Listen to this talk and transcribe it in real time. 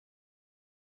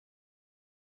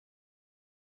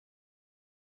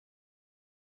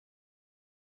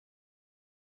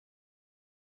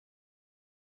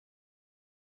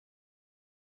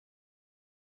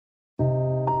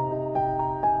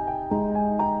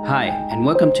Hi, and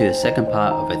welcome to the second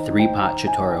part of a 3-part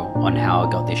tutorial on how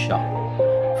I got this shot.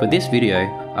 For this video,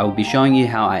 I will be showing you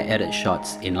how I edit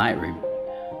shots in Lightroom.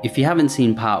 If you haven't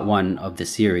seen part 1 of the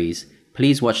series,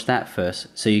 please watch that first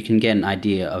so you can get an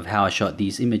idea of how I shot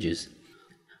these images.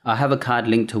 I have a card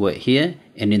linked to it here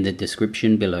and in the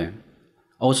description below.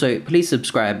 Also, please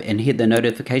subscribe and hit the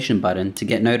notification button to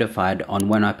get notified on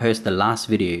when I post the last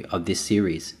video of this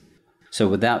series. So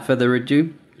without further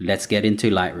ado, let's get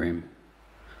into Lightroom.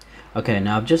 Okay,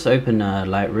 now I've just opened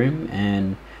Lightroom,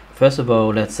 and first of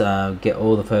all let's get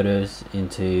all the photos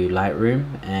into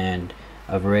Lightroom, and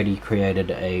I've already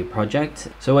created a project.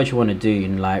 So what you want to do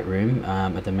in Lightroom,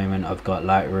 at the moment I've got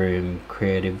Lightroom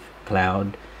Creative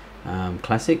Cloud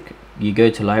Classic. You go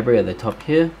to Library at the top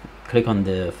here, click on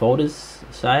the folders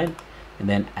side and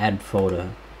then add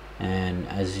folder, and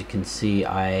as you can see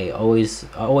I always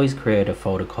create a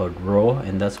folder called raw,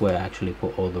 and that's where I actually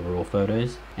put all the raw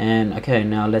photos. And okay,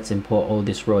 now let's import all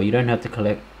this raw. You don't have to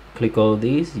click all of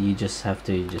these, you just have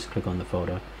to click on the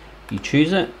folder, you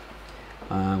choose it.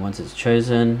 Once it's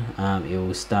chosen, it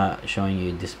will start showing you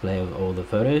a display of all the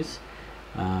photos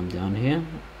down here.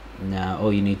 Now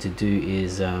all you need to do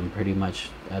is pretty much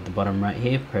at the bottom right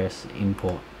here, press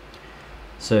import.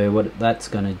 So what that's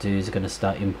going to do is going to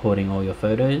start importing all your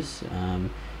photos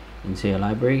into your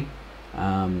library.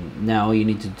 Now all you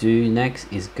need to do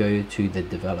next is go to the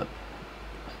develop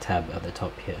tab at the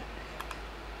top here.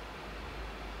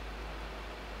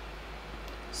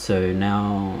 So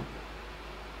now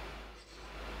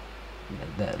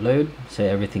let that load. So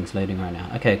everything's loading right now.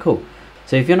 Okay, cool.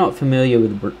 So if you're not familiar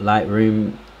with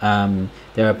Lightroom,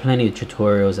 there are plenty of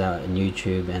tutorials out on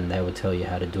YouTube and they will tell you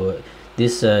how to do it.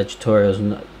 This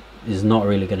tutorial is not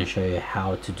really going to show you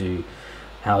how to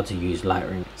use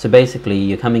Lightroom. So basically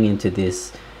you're coming into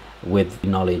this with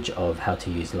knowledge of how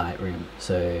to use Lightroom.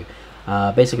 So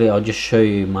basically I'll just show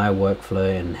you my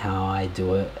workflow and how I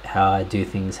do it, how I do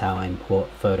things, how I import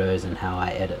photos and how I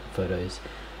edit photos.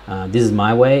 This is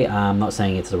my way. I'm not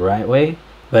saying it's the right way,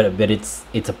 but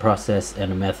it's a process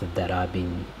and a method that I've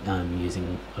been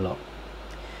using a lot.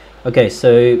 Okay,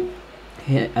 so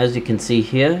here, as you can see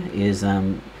here is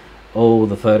all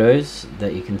the photos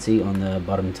that you can see on the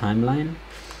bottom timeline,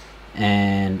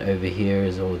 and over here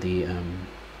is all the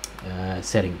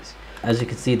settings. As you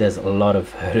can see, there's a lot of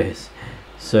photos.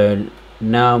 So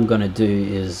now I'm gonna do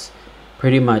is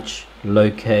pretty much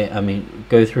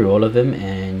go through all of them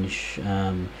and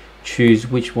choose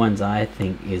which ones I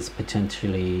think is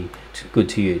potentially good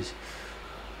to use.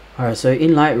 Alright, so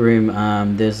in Lightroom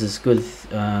there's this good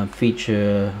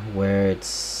feature where it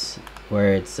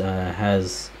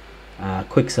has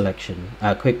quick collection.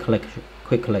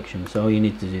 So all you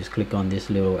need to do is click on this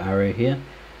little arrow here,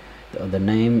 the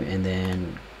name, and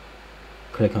then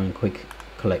click on quick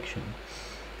collection.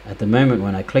 At the moment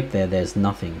when I click there, there's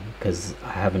nothing because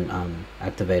I haven't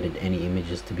activated any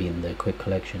images to be in the quick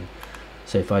collection.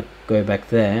 So if I go back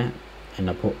there and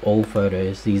I put all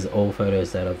photos, these are all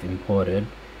photos that I've imported.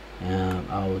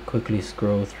 I'll quickly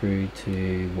scroll through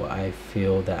to what I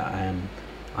feel that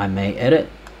I may edit,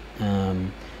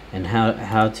 and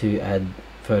how to add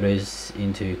photos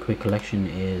into quick collection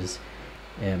is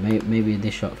maybe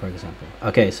this shot, for example.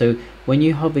 Okay, so when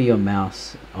you hover your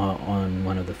mouse on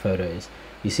one of the photos,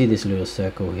 you see this little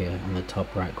circle here on the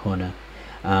top right corner.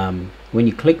 When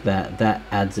you click that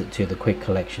adds it to the quick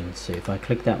collection. So if I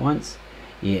click that once,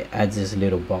 it adds this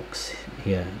little box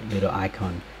here, little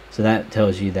icon. So that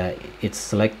tells you that it's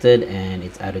selected and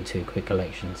it's added to quick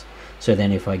collections. So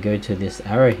then if I go to this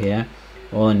arrow here,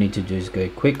 all I need to do is go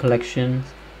quick collections,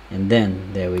 and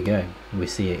then there we go, we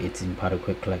see it's in part of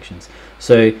quick collections.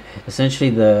 So essentially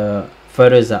the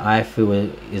photos that I feel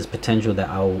is potential that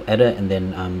I'll edit and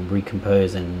then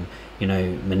recompose and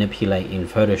manipulate in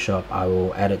Photoshop, I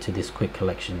will add it to this quick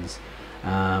collections.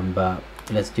 But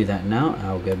let's do that now.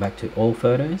 I'll go back to all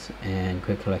photos and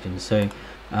quick collections. So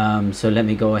let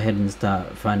me go ahead and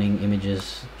start finding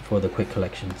images for the quick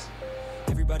collections.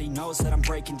 Everybody knows that I'm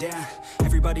breaking down.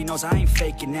 Everybody knows I ain't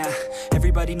faking now.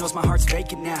 Everybody knows my heart's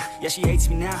vacant now. Yeah, she hates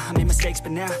me now. I made mistakes,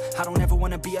 but now I don't ever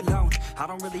want to be alone. I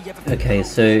don't really ever. Okay,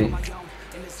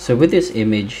 so with this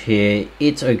image here,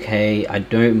 it's okay. I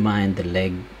don't mind the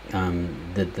leg,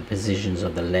 the positions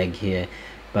of the leg here,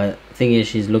 but the thing is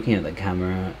she's looking at the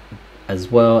camera, as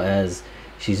well as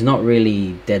she's not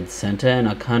really dead center, and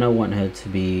I kind of want her to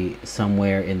be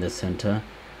somewhere in the center.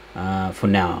 For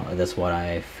now, that's what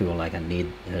I feel like I need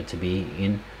her to be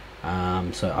in.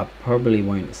 So I probably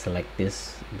won't select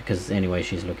this because anyway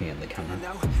she's looking at the camera.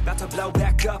 About to blow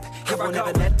back up, I won't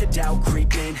ever let the doubt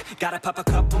creep in. Gotta pop a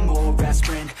couple more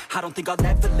aspirin. I don't think I'll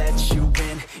ever let you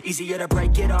in. Easier to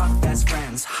break it off best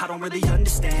friends. I don't really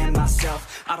understand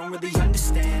myself, I don't really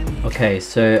understand me. Okay,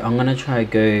 so I'm gonna try to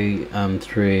go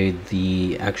through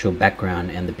the actual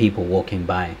background and the people walking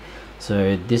by.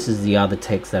 So this is the other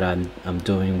text that I'm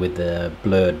doing with the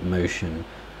blurred motion.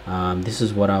 This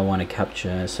is what I want to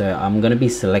capture, so I'm going to be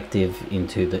selective in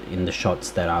the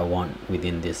shots that I want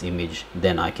within this image.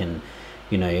 Then I can,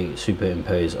 you know,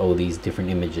 superimpose all these different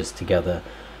images together.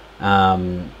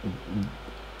 I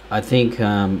think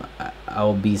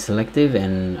I'll be selective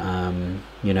and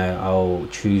you know, I'll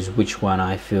choose which one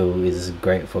I feel is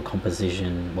great for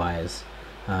composition wise.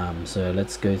 So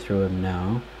let's go through them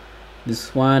now.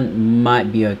 This one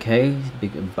might be okay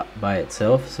by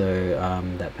itself, so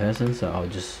that person, so I'll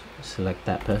just select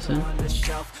that person.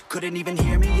 Couldn't even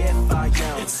hear me if I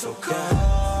yelled. It's so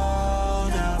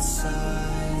cold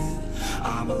outside,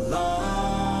 I'm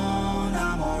alone,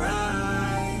 I'm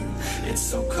alright. It's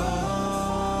so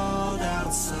cold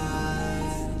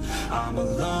outside, I'm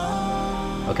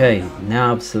alone. Okay,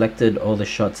 now I've selected all the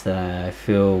shots that I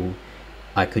feel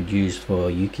I could use for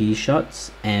Yuki's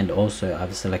shots, and also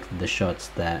I've selected the shots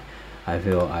that I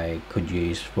feel I could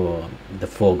use for the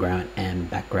foreground and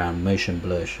background motion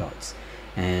blur shots.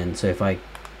 And so if I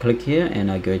click here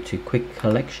and I go to quick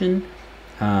collection,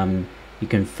 you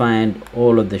can find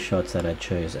all of the shots that I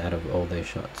chose out of all those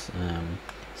shots.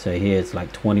 So here it's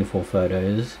like 24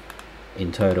 photos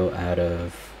in total out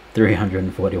of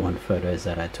 341 photos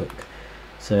that I took.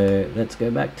 So let's go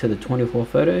back to the 24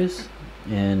 photos,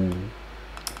 and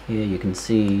here you can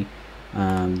see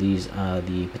these are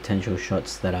the potential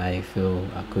shots that I feel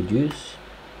I could use.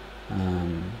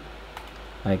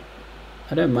 Like,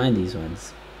 I don't mind these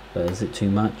ones, but is it too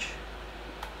much?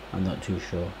 I'm not too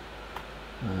sure.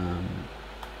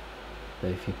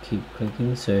 But if you keep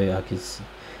clicking, so I can see,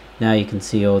 now you can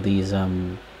see all these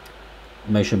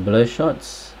motion blur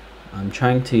shots. I'm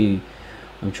trying to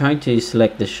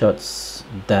select the shots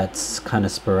that's kind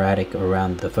of sporadic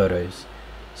around the photos.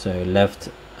 So left,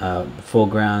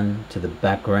 foreground to the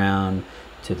background,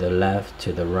 to the left,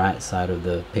 to the right side of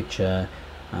the picture.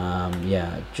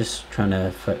 Yeah, just trying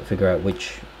to figure out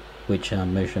which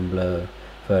motion blur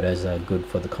photos are good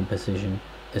for the composition.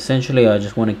 Essentially, I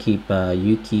just want to keep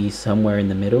Yuki somewhere in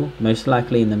the middle, most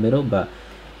likely in the middle, but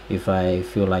if I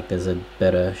feel like there's a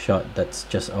better shot that's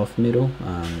just off middle,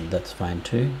 that's fine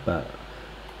too, but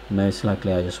most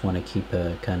likely I just want to keep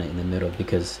her kind of in the middle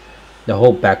because the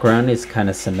whole background is kind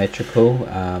of symmetrical.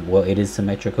 Well, it is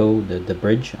symmetrical, the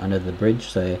bridge, under the bridge,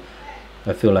 so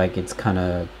I feel like it's kind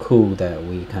of cool that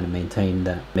we kind of maintain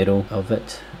that middle of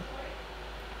it.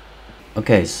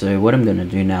 Okay, so what I'm going to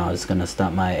do now is going to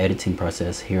start my editing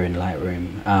process here in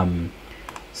Lightroom.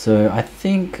 So I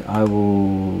think I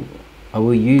will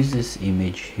use this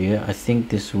image here. I think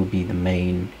this will be the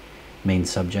main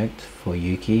subject for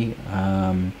Yuki.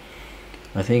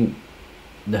 I think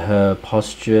her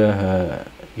posture, her,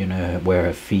 you know, where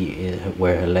her feet is,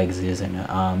 where her legs is, and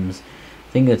her arms,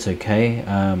 I think it's okay.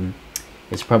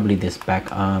 It's probably this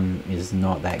back arm is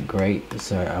not that great,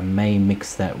 so I may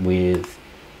mix that with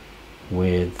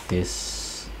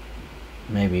this,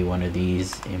 maybe one of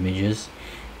these images.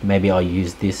 Maybe I'll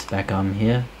use this back arm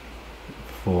here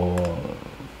for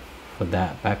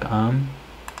that back arm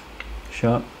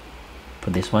shot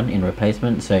for this one in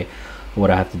replacement. So what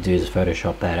I have to do is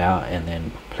Photoshop that out and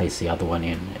then place the other one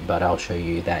in, but I'll show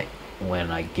you that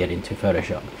when I get into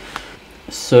Photoshop.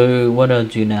 So what I'll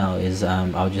do now is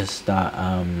I'll just start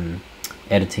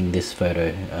editing this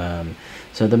photo.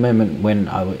 So at the moment when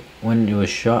it was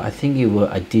shot, I think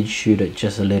I did shoot it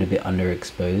just a little bit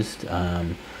underexposed,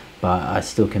 but I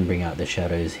still can bring out the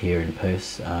shadows here in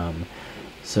post.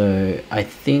 So I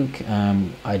think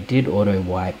I did auto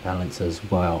white balance as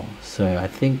well. So I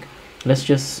think let's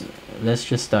just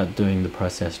start doing the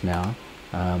process now.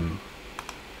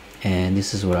 And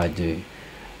this is what I do.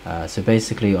 So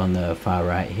basically on the far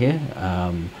right here,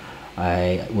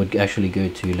 I would actually go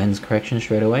to lens correction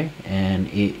straight away, and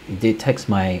it detects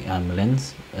my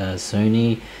lens,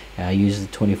 Sony. I use the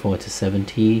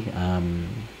 24-70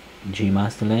 G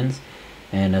Master lens,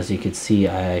 and as you can see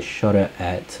I shot it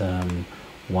at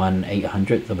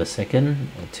 1/800th of a second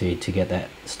to get that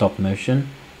stop motion,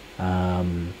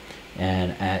 and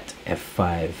at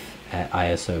f5 at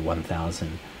ISO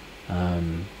 1000.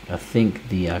 I think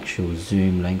the actual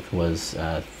zoom length was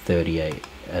 38,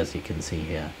 as you can see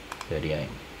here, 38.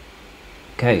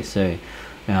 Okay, so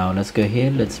Now let's go here,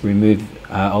 let's remove,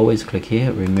 always click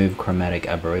here, remove chromatic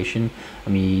aberration. I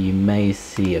mean, you may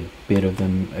see a bit of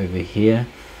them over here,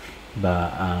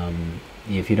 but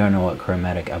if you don't know what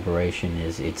chromatic aberration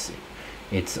is,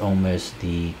 it's almost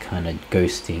the kind of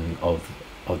ghosting of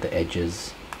the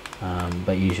edges,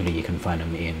 but usually you can find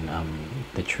them in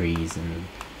the trees and,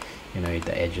 you know,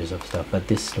 the edges of stuff. But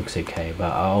this looks okay,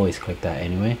 but I always click that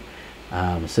anyway.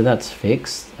 So that's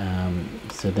fixed.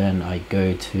 So then I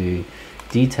go to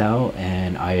detail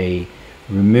and I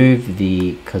remove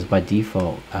the, because by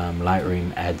default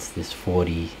Lightroom adds this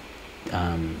 40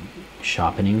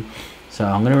 sharpening, so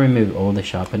I'm going to remove all the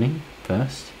sharpening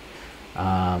first.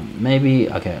 Maybe,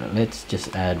 okay, let's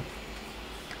just add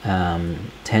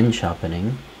 10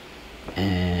 sharpening,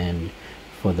 and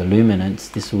for the luminance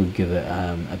this will give it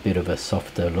a bit of a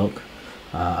softer look.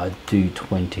 I do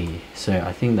 20, so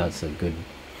I think that's a good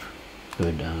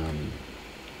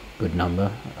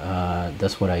number.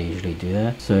 That's what I usually do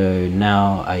there. So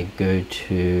now I go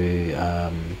to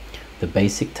the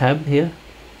basic tab here,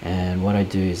 and what I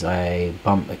do is I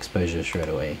bump exposure straight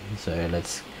away. So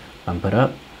let's bump it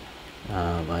up.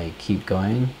 I keep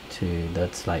going to,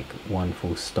 that's like one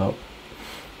full stop.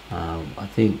 I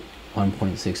think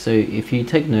 1.6. so if you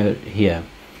take note here,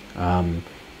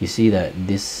 you see that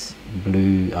this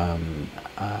blue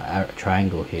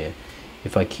triangle here,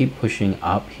 if I keep pushing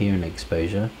up here in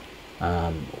exposure,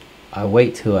 I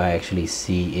wait till I actually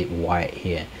see it white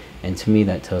here, and to me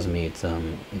that tells me it's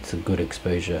a good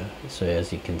exposure. So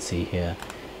as you can see here,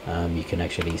 you can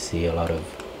actually see a lot of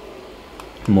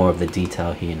more of the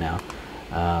detail here now.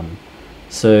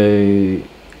 So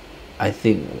I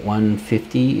think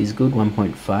 150 is good,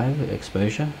 1.5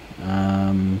 exposure.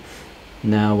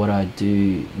 Now what I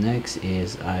do next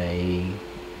is I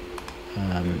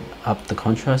up the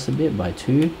contrast a bit by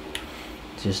 2,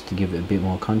 just to give it a bit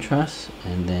more contrast,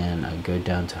 and then I go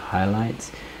down to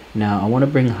highlights. Now I want to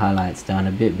bring highlights down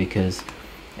a bit because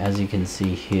as you can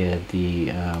see here,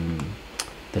 the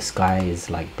sky is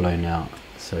like blown out.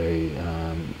 So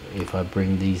if I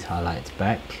bring these highlights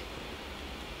back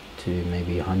to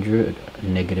maybe 100,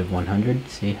 negative 100,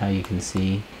 see how you can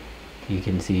see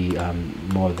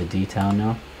more of the detail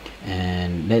now.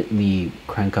 And let me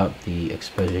crank up the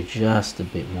exposure just a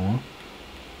bit more.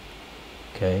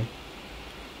 Okay,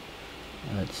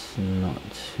 that's not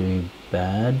too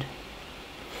bad.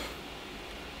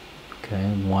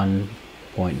 Okay,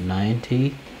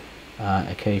 1.90.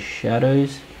 Okay,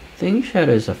 shadows, I think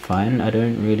shadows are fine. I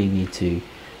don't really need to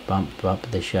bump up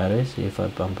the shadows. If I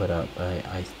bump it up,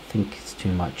 I think it's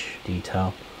too much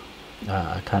detail.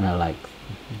 I kind of like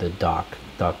the dark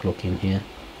look in here,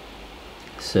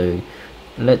 so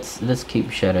let's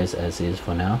keep shadows as is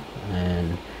for now.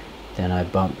 And then I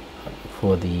bump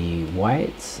for the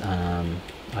whites.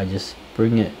 I just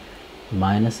bring it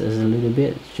minus as a little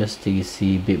bit, just to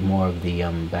see a bit more of the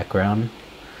background.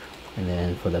 And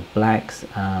then for the blacks,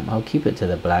 I'll keep it to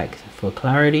the black. For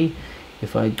clarity,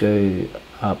 if I go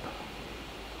up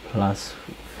plus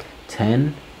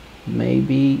 10,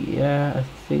 maybe, yeah, I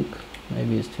think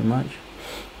maybe it's too much.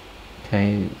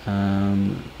 Okay,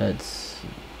 let's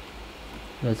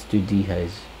do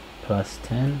dehaze, plus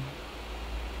 10,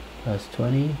 plus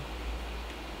 20.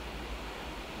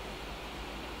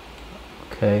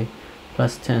 Okay,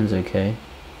 plus 10 is okay.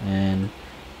 And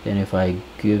then if I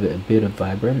give it a bit of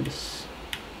vibrance,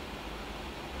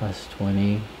 plus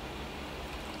 20,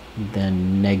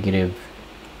 then negative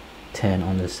 10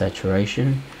 on the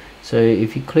saturation. So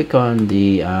if you click on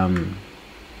the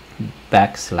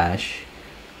backslash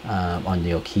on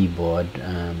your keyboard,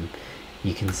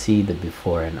 you can see the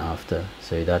before and after.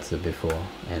 So that's the before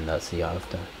and that's the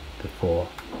after. Before,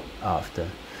 after.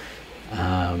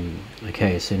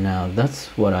 Okay, so now that's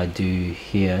what I do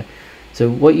here. So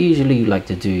what you usually like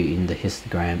to do in the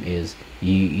histogram is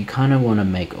you kind of want to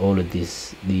make all of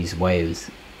these waves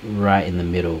right in the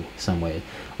middle somewhere.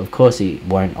 Of course it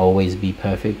won't always be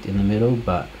perfect in the middle,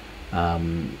 but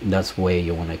that's where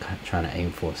you want to try to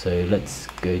aim for. So let's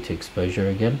go to exposure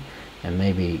again and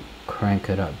maybe crank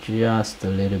it up just a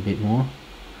little bit more.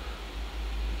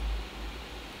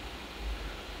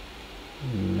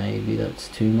 Maybe that's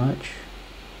too much.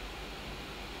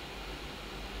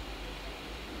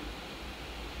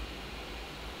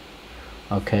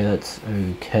 Okay, that's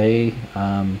okay.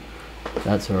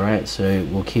 That's alright, so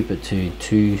we'll keep it to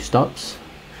 2 stops.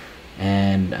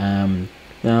 And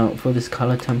now for this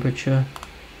color temperature,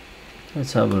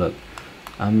 let's have a look.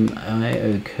 Am I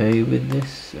okay with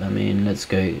this? I mean, let's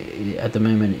go. At the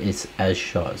moment it's as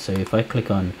shot, so if I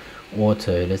click on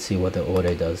auto, let's see what the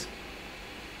auto does.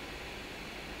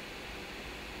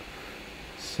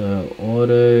 So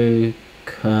auto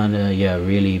kind of, yeah,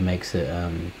 really makes it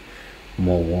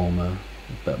more warmer,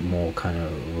 but more kind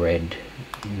of red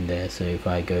in there. So if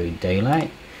I go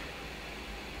daylight,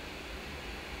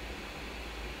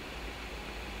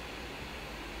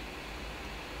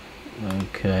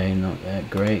 okay, not that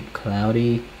great.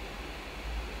 Cloudy,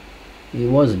 it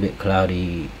was a bit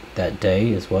cloudy that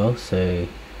day as well, so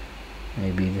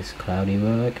maybe this cloudy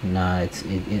work. Nah, it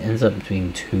ends up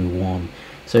being too warm.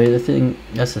 So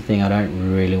that's the thing, I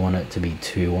don't really want it to be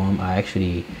too warm.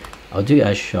 I'll do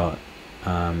as shot,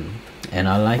 and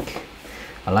I like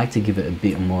to give it a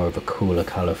bit more of a cooler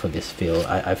color for this feel.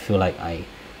 I feel like I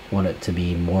want it to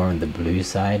be more on the blue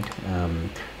side.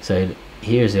 So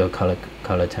here's your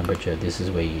color temperature. This is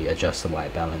where you adjust the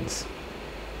white balance.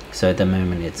 So at the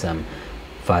moment it's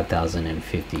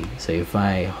 5050. So if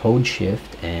I hold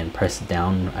shift and press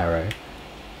down arrow,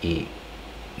 it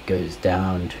goes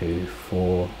down to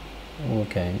 4.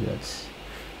 Okay, that's,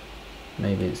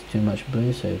 maybe it's too much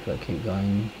blue, so if I keep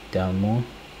going down more,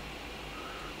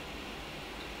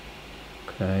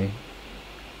 okay,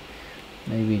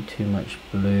 maybe too much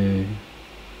blue.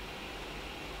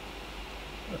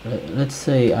 Let's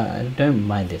say I don't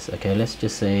mind this. Okay, let's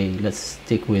just say, let's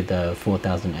stick with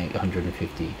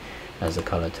 4850 as a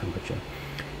color temperature.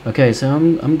 Okay, so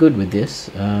I'm good with this.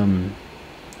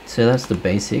 So that's the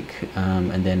basic,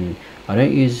 and then I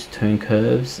don't use tone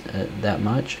curves that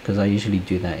much because I usually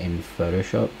do that in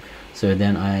Photoshop. So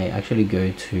then I actually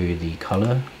go to the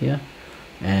color here,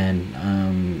 and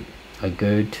I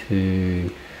go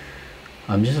to,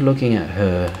 I'm just looking at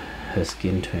her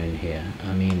skin tone here.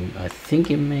 I mean, I think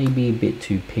it may be a bit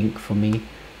too pink for me,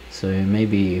 so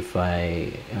maybe if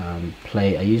I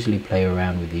I usually play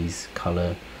around with these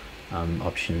color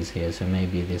options here, so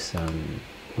maybe this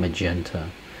magenta.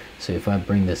 So if I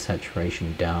bring the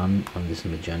saturation down on this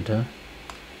magenta,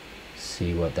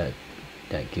 see what that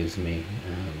gives me.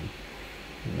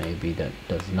 Maybe that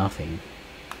does nothing.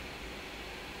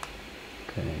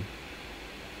 Okay.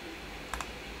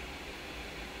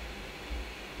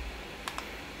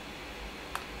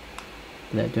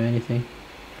 Did that do anything?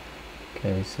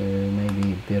 Okay, so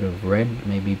maybe a bit of red,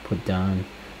 maybe put down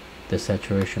the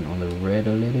saturation on the red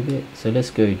a little bit. So let's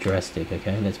go drastic.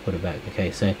 Okay, let's put it back.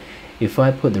 Okay, so if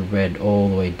I put the red all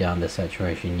the way down the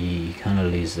saturation, you kind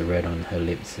of lose the red on her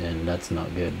lips, and that's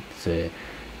not good. So it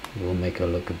will make her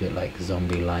look a bit like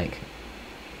zombie-like,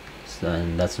 so,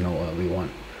 and that's not what we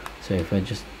want. So if I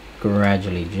just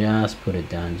gradually just put it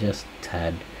down, just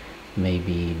tad,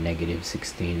 maybe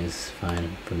 -16 is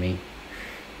fine for me.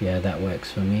 Yeah, that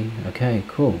works for me. Okay,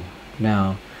 cool.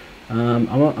 Now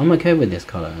I'm okay with this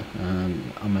color.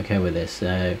 I'm okay with this.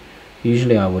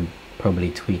 Usually I would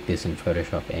probably tweak this in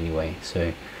Photoshop anyway.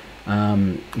 So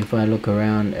if I look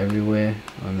around everywhere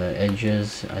on the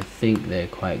edges, I think they're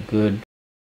quite good.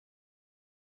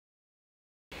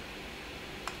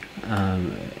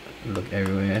 Look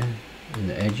everywhere in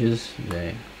the edges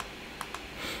there.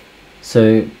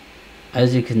 So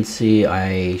as you can see,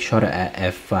 I shot it at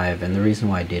f5, and the reason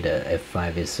why I did it at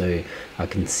f5 is so I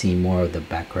can see more of the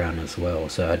background as well.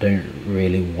 So I don't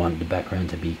really want the background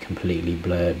to be completely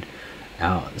blurred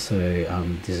out. So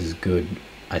this is good.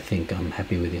 I think I'm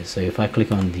happy with this. So if I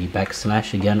click on the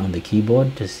backslash again on the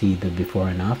keyboard to see the before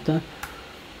and after,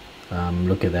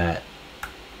 look at that.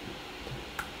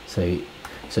 So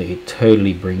it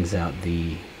totally brings out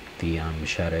the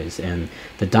shadows, and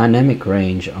the dynamic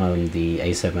range on the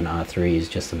A7R3 is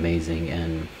just amazing,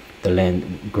 and the lens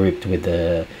grouped with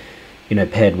the,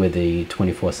 paired with the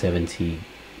 2470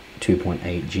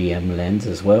 2.8 GM lens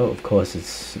as well. Of course,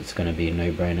 it's going to be a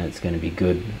no-brainer. It's going to be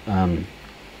good. And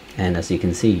as you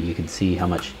can see how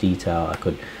much detail I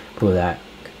could pull that,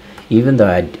 even though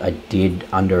I did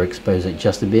underexpose it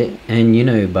just a bit.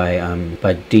 And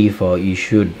by default you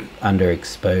should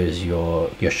underexpose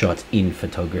your shots in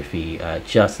photography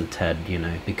just a tad,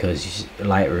 because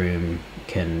Lightroom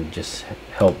can just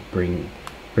help bring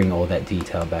all that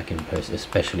detail back in post,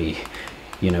 especially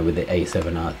with the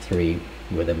A7R3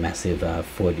 with a massive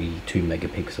 42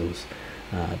 megapixels.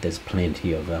 There's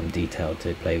plenty of detail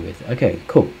to play with. Okay,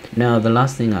 cool. Now the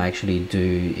last thing I actually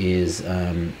do is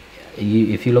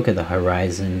if you look at the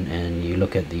horizon and you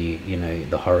look at the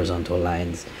the horizontal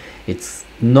lines, it's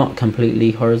not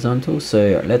completely horizontal,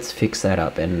 so let's fix that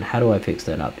up. And how do I fix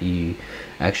that up? You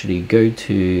actually go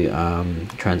to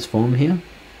transform here,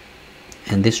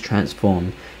 and this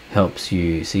transform helps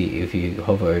you see. If you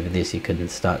hover over this, you can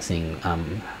start seeing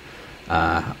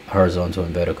horizontal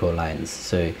and vertical lines.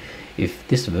 So if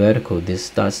this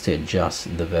starts to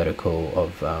adjust the vertical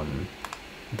of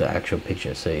the actual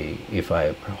picture. So if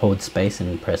I hold space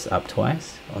and press up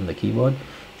twice on the keyboard,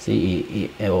 see,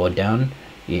 or down,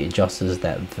 it adjusts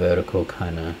that vertical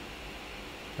kind of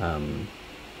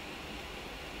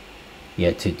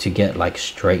yeah, to get like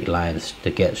straight lines, to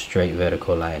get straight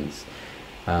vertical lines.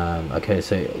 Okay,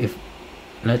 so if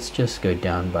let's just go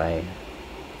down by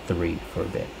 3 for a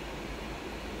bit.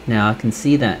 Now I can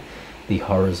see that the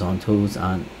horizontals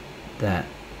aren't that,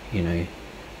 you know,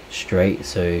 straight,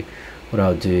 so what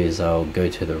I'll do is I'll go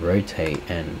to the rotate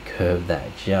and curve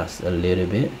that just a little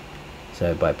bit,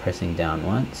 so by pressing down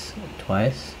once,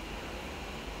 twice,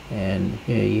 and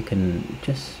yeah, you can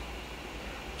just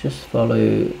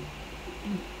follow.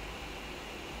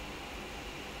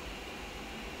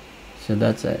 So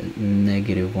that's at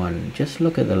 -1. Just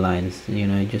look at the lines, you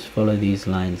know, just follow these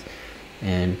lines,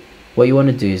 and what you want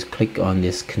to do is click on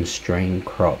this constrain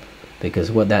crop,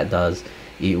 because what that does,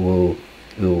 it will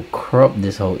crop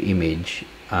this whole image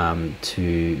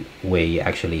to where you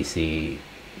actually see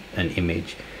an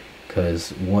image.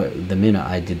 Because the minute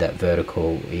I did that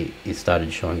vertical, it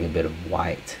started showing a bit of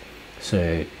white.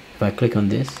 So if I click on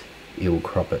this, it will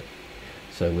crop it,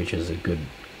 so which is a good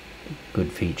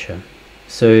feature.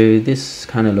 So this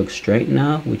kind of looks straight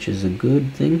now, which is a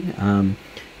good thing.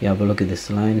 Yeah, have a look at this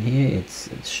line here, it's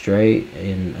straight,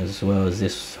 in as well as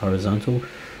this horizontal,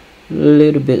 a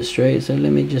little bit straight. So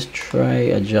let me just try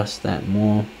adjust that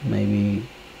more, maybe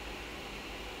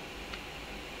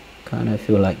kind of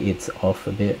feel like it's off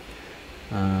a bit.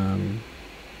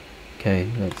 Okay,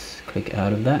 let's click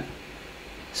out of that.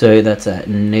 So that's at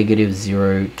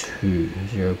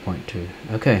 -0.2.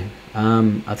 Okay,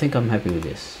 I think I'm happy with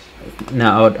this.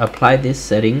 Now I would apply this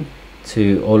setting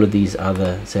to all of these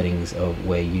other settings of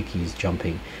where Yuki's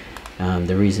jumping.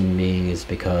 The reason being is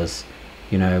because,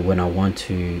 you know, when I want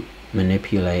to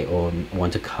manipulate or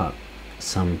want to cut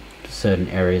some certain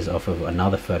areas off of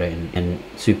another photo and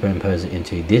superimpose it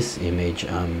into this image,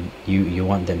 you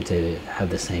want them to have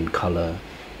the same color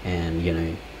and, you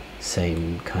know,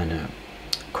 same kind of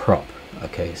crop.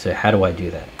 Okay, so how do I do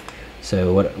that?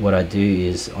 So what I do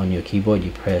is, on your keyboard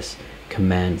you press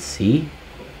Command C.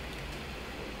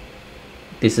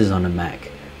 This is on a Mac,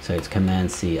 so it's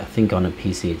Command C. I think on a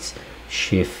PC it's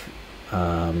Shift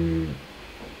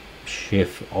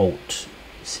Alt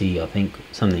C, I think,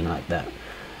 something like that.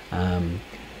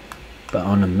 But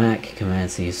on a Mac, Command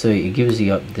C. So it gives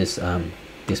you up this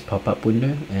this pop-up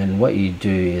window, and what you do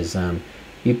is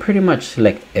you pretty much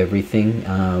select everything.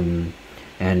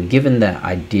 And given that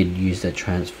I did use the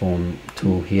transform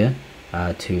tool here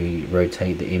to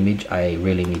rotate the image, I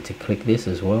really need to click this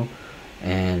as well.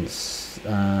 And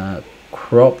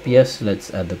crop, yes,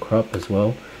 let's add the crop as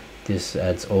well. This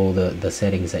adds all the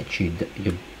settings that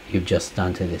you've just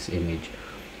done to this image.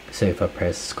 So if I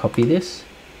press copy this,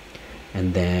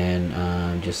 and then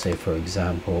just say, for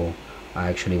example, I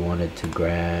actually wanted to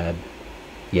grab,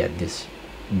 yeah,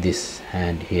 this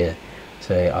hand here.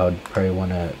 So I would probably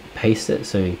want to paste it.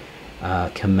 So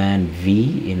Command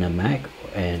V in a Mac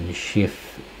and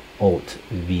Shift Alt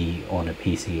V on a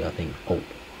PC, I think Alt.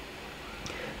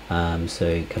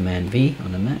 So Command V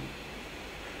on a Mac.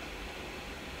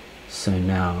 So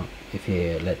now if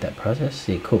you let that process,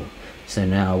 see, cool. So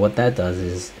now what that does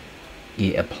is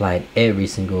it applied every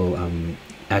single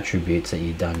attributes that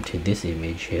you've done to this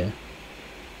image here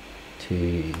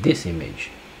to this image.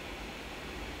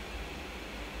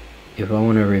 If I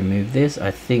want to remove this,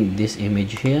 I think this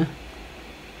image here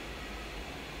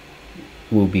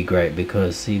will be great,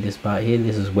 because see this part here,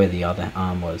 this is where the other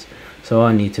arm was. So all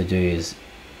I need to do is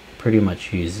pretty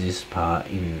much use this part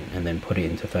in and then put it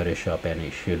into Photoshop, and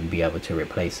it should be able to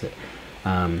replace it.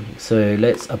 So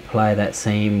let's apply that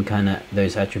same kind of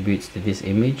those attributes to this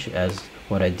image as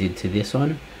what I did to this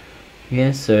one.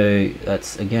 Yeah, so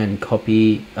that's again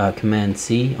copy, Command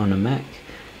C on a Mac.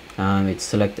 It's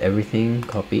select everything,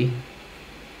 copy,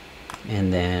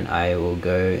 and then I will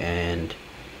go and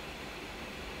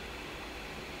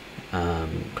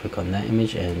click on that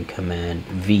image and Command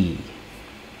V,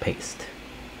 paste.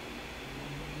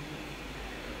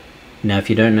 Now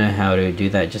if you don't know how to do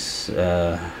that, just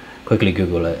quickly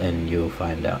Google it and you'll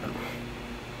find out.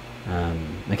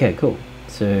 Okay, cool.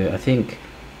 So I think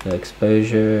the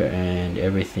exposure and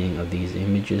everything of these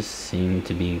images seem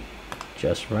to be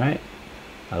just right.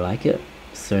 I like it.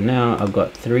 So now I've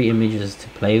got 3 images to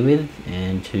play with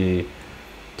and to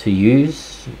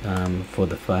use for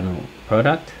the final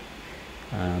product.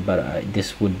 But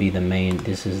this would be the main.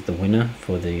 This is the winner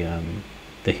for the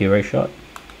hero shot.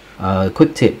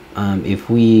 Quick tip: if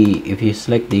you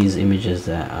select these images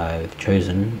that I've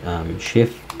chosen,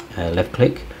 shift left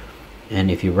click, and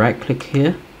if you right click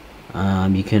here,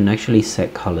 you can actually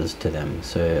set colors to them.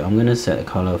 So I'm gonna set a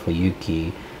color for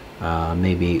Yuki,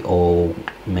 maybe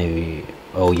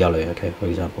all yellow, okay, for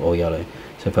example, all yellow.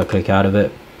 So if I click out of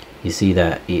it, you see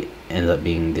that it ends up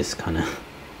being this kind of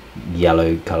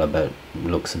yellow color, but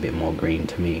looks a bit more green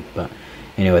to me. But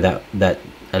anyway, that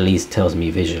at least tells me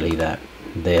visually that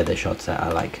they're the shots that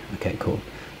I like. Okay, cool.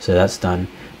 So that's done.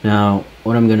 Now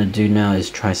what I'm going to do now is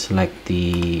try select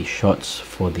the shots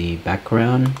for the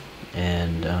background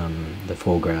and the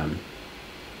foreground.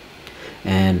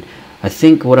 And I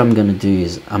think what I'm going to do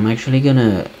is I'm actually going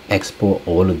to export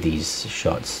all of these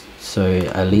shots, so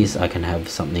at least I can have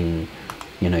something,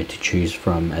 you know, to choose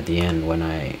from at the end when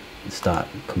I start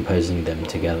composing them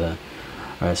together.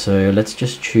 Alright, so let's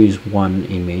just choose one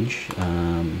image.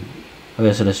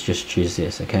 Okay, so let's just choose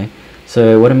this. Okay,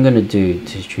 so what I'm going to do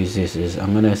to choose this is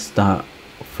I'm going to start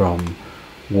from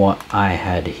what I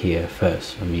had here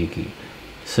first from Yuki.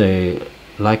 So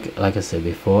like I said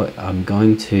before, I'm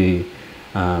going to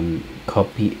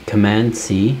copy Command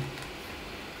C,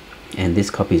 and this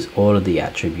copies all of the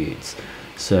attributes.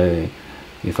 So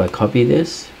if I copy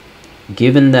this,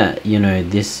 given that, you know,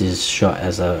 this is shot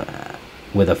as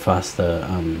with a faster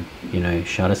you know,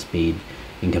 shutter speed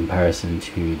in comparison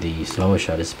to the slower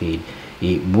shutter speed,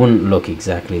 it wouldn't look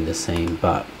exactly the same,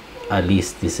 but at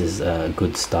least this is a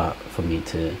good start for me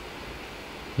to,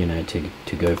 you know,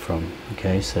 to go from.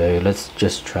 Okay, so let's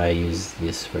just try use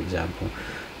this for example.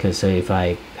 Okay, so if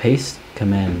I paste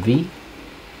Command V,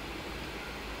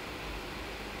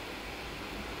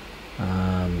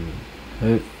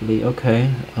 hopefully,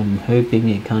 okay, I'm hoping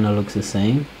it kind of looks the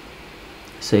same.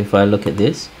 So if I look at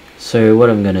this, so what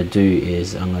I'm going to do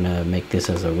is I'm going to make this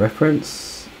as a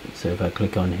reference. So if I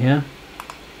click on here,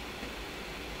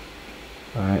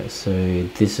 alright, so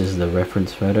this is the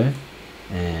reference photo,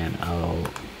 and I'll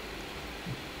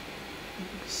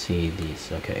see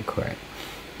these. Okay, correct.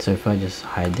 So if I just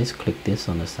hide this, click this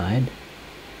on the side,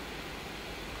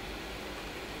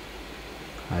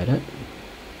 hide it.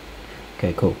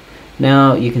 Okay, cool.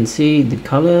 Now you can see the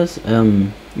colors,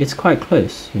 it's quite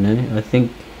close, you know. I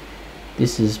think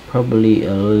this is probably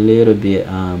a little bit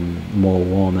more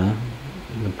warmer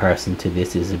in comparison to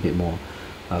this. Is a bit more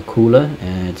cooler,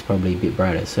 and it's probably a bit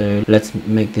brighter. So let's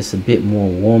make this a bit more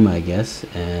warmer, I guess,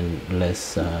 and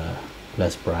less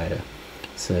brighter.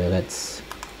 So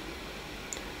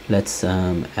let's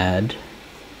add,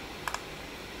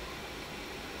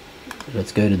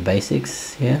 let's go to the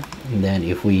basics here, and then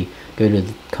if we go to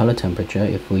the color temperature,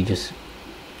 if we just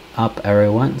up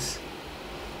arrow once,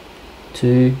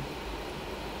 2,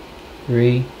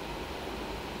 3,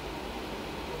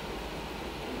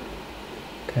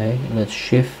 okay, let's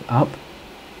shift up.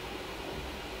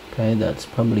 Okay, that's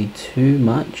probably too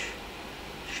much.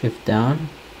 Shift down,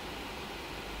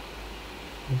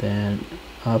 then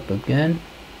up again,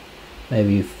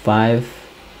 maybe 5.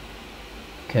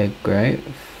 Okay, great,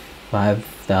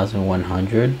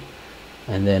 5100,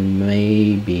 and then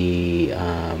maybe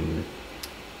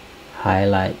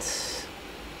highlights,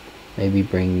 maybe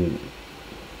bring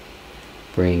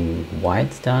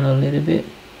whites down a little bit.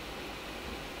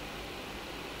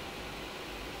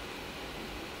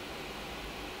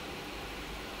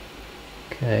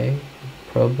 Okay,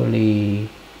 probably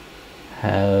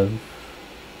have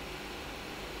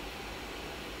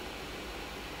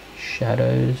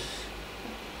shadows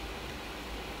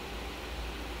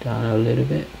down a little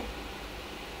bit.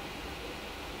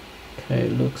 Okay,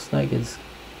 it looks like it's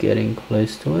getting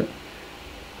close to it.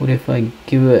 What if I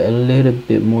give it a little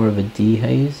bit more of a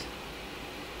dehaze?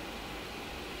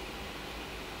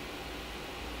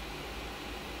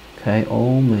 Okay,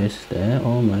 almost there,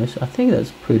 almost. I think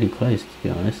that's pretty close, to be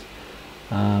honest.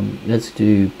 Let's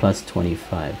do plus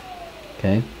 25.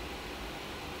 Okay,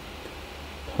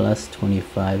 plus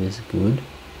 25 is good.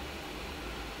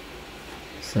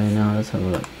 So now let's have a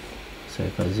look. So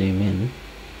if I zoom in,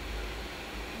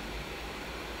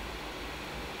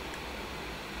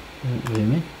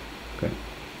 zoom in, great.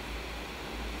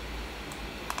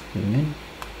 Zoom in.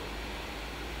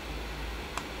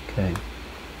 Okay.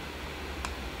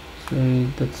 So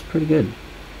that's pretty good.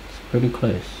 It's pretty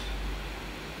close.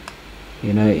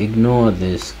 You know, ignore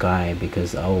the sky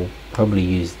because I'll probably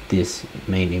use this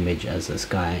main image as a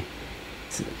sky.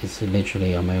 It's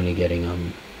literally, I'm only getting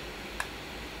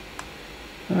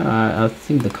I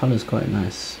think the color is quite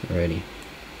nice already.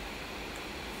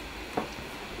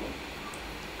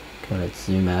 Okay, let's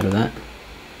zoom out of that.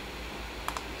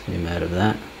 Zoom out of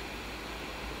that.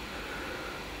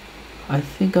 I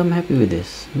think I'm happy with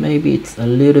this. Maybe it's a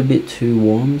little bit too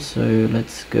warm, so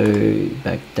let's go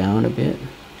back down a bit.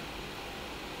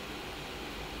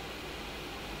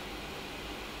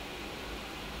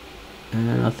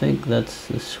 And I think that's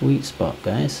the sweet spot,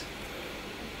 guys.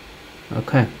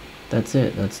 Okay, that's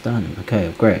it, that's done.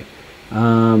 Okay, great.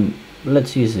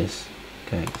 Let's use this.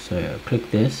 Okay, so I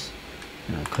click this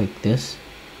and I click this.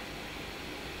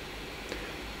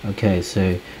 Okay,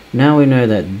 so now we know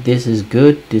that this is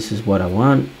good, this is what I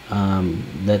want.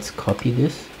 Let's copy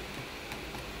this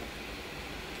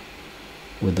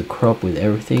with the crop, with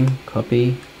everything,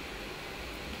 copy,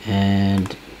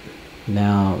 and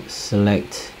now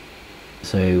select.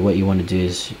 So what you want to do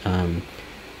is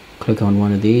click on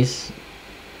one of these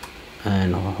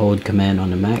and hold Command on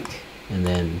the Mac, and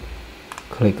then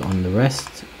click on the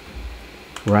rest,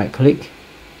 right click,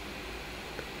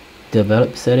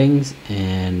 develop settings,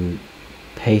 and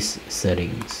paste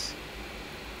settings.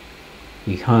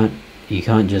 You can't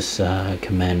just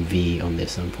Command V on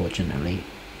this, unfortunately,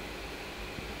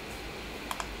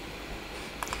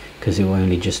 because it will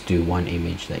only just do one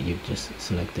image that you've just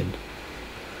selected.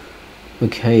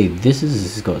 Okay, this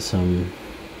has got some,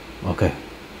 okay,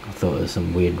 I thought there was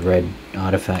some weird red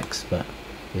artifacts, but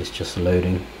it's just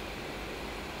loading.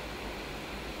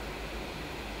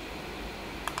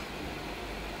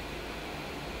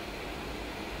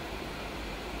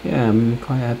 Yeah, I'm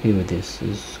quite happy with this.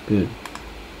 It's good.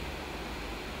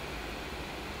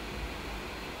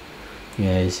 Yeah,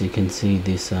 as you can see,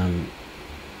 this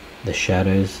the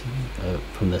shadows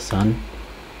from the sun,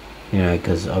 you know,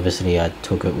 because obviously I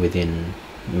took it within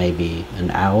maybe an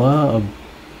hour of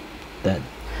that.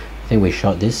 I think we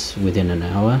shot this within an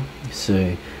hour,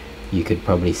 so you could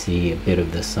probably see a bit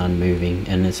of the sun moving,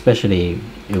 and especially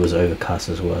it was overcast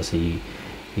as well, so you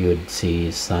would see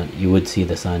sun, you would see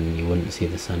the sun, you wouldn't see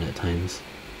the sun at times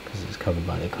because it's covered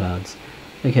by the clouds.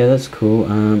 Okay, that's cool.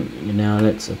 Now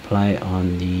let's apply it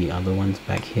on the other ones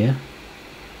back here.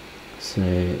 So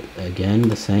again,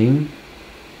 the same,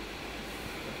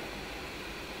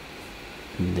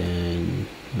 and then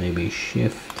maybe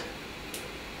shift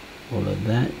all of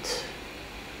that,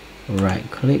 right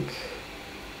click,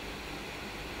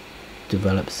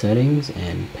 develop settings,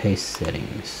 and paste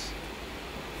settings.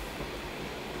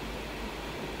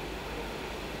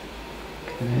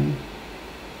 Okay,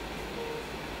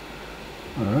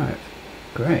 alright,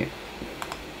 great.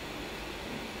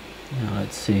 Now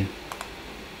let's see.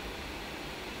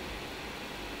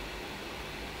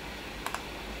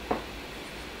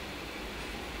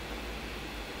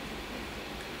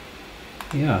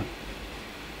 Yeah,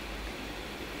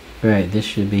 great. This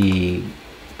should be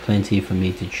plenty for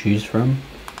me to choose from.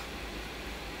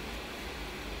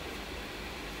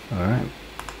 Alright,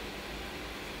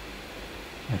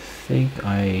 I think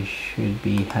I should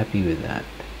be happy with that.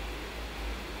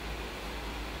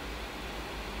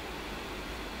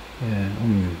 Yeah,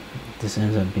 this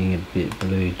ends up being a bit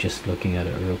blue just looking at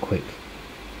it real quick.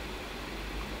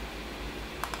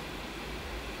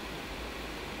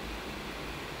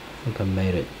 I think I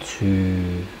made it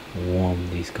too warm,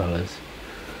 these colors.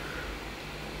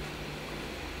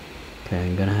 Okay,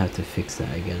 I'm gonna have to fix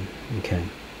that again. Okay,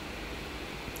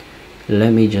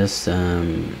 let me just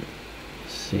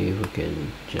see if we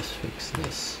can just fix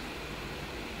this.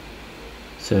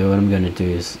 So what I'm gonna do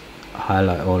is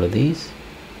highlight all of these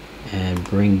and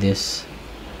bring this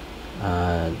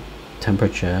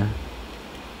temperature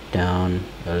down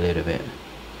a little bit.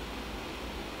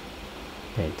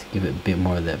 Okay, to give it a bit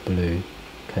more of that blue.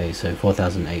 Okay, so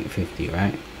 4850,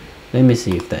 right? Let me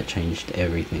see if that changed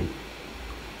everything,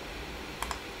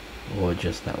 or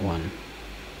just that one.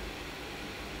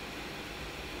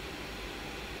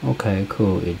 Okay,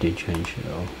 cool, it did change it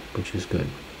all, which is good.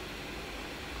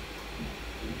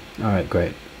 Alright,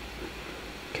 great.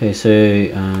 Okay, so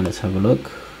let's have a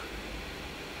look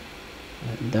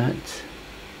at that.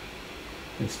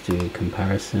 Let's do a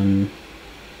comparison.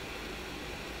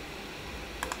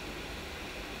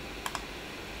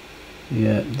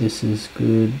 Yeah, this is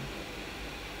good.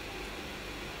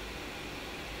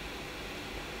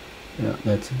 Yeah,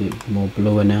 that's a bit more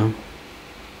bluer now.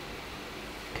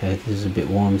 Okay, this is a bit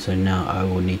warm, so now I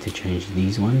will need to change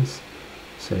these ones.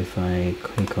 So if I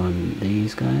click on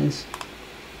these guys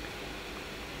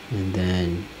and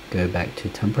then go back to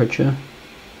temperature,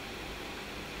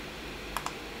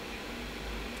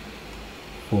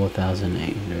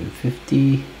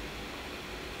 4850,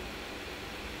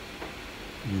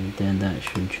 and then that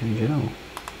should change it all.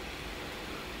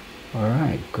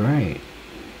 Alright, great.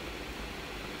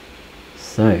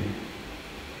 So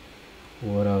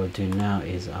what I'll do now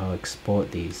is I'll export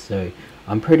these. So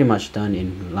I'm pretty much done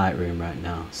in Lightroom right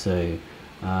now. So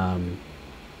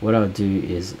what I'll do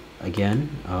is, again,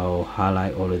 I'll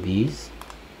highlight all of these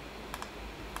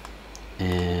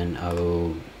and I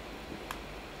will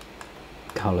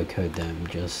color code them,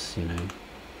 just, you know,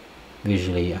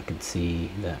 visually I could see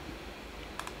that.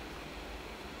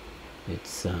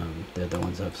 it's they're the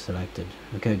ones I've selected.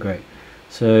 Okay, great.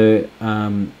 So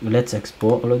let's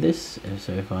export all of this.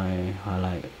 So if I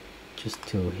highlight just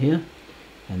till here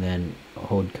and then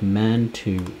hold command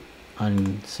to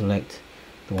unselect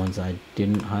the ones I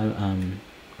didn't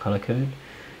color code.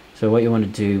 So what you want to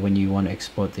do when you want to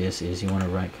export this is you want to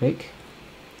right click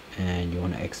and you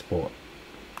want to export.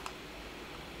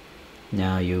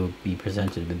 Now you'll be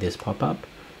presented with this pop-up,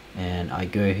 and I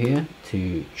go here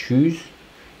to choose,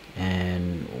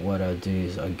 and what I'll do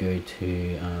is I go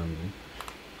to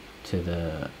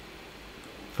the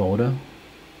folder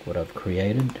what I've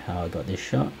created, how I got this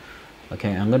shot.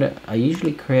 Okay, I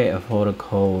usually create a folder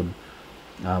called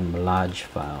large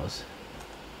files.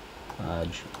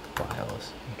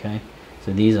 Okay,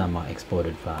 so these are my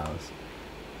exported files.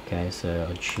 Okay, so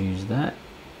I'll choose that,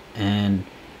 and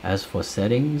as for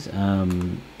settings,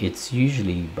 it's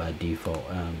usually by default,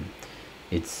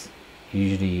 it's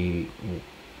usually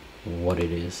what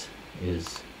it is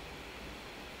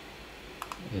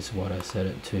what I set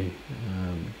it to.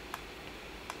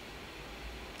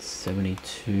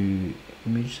 72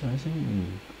 image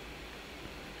sizing.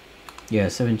 Yeah,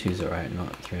 72 is alright,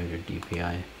 not 300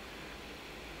 dpi,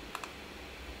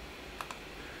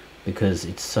 because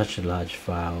it's such a large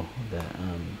file that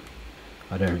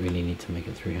I don't really need to make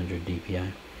it 300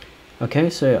 dpi. Okay,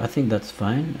 so I think that's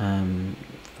fine.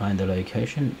 Find the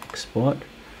location, export,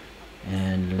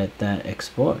 and let that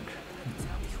export.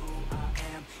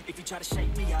 If you try to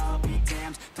shake me, I'll be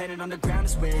damned. Planet on the ground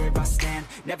is where I stand.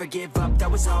 Never give up,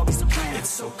 that was always the plan. It's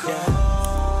so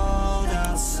cold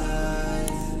outside,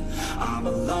 I'm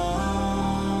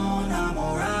alone, I'm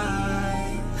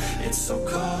alright. It's so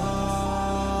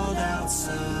cold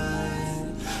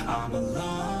outside, I'm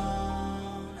alone.